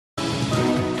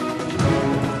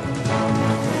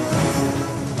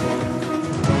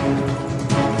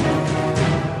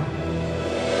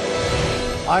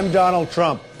I'm Donald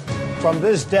Trump. From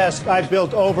this desk, I've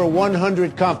built over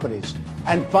 100 companies,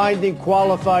 and finding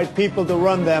qualified people to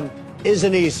run them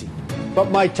isn't easy.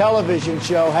 But my television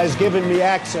show has given me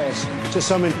access to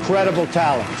some incredible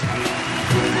talent.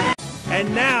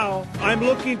 And now, I'm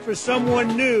looking for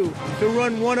someone new to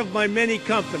run one of my many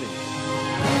companies.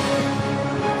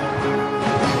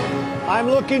 I'm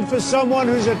looking for someone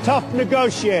who's a tough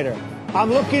negotiator. I'm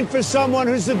looking for someone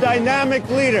who's a dynamic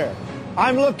leader.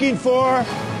 I'm looking for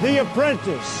the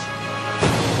apprentice.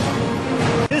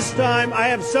 This time, I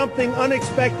have something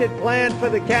unexpected planned for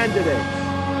the candidates.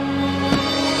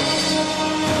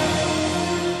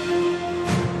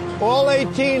 All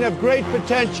 18 have great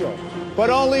potential, but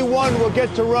only one will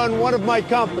get to run one of my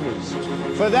companies.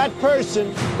 For that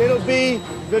person, it'll be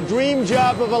the dream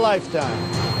job of a lifetime.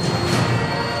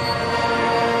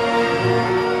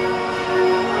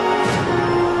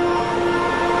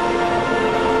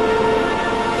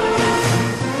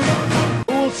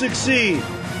 Who will succeed?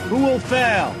 Who will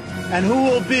fail? And who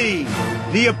will be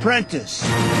the apprentice?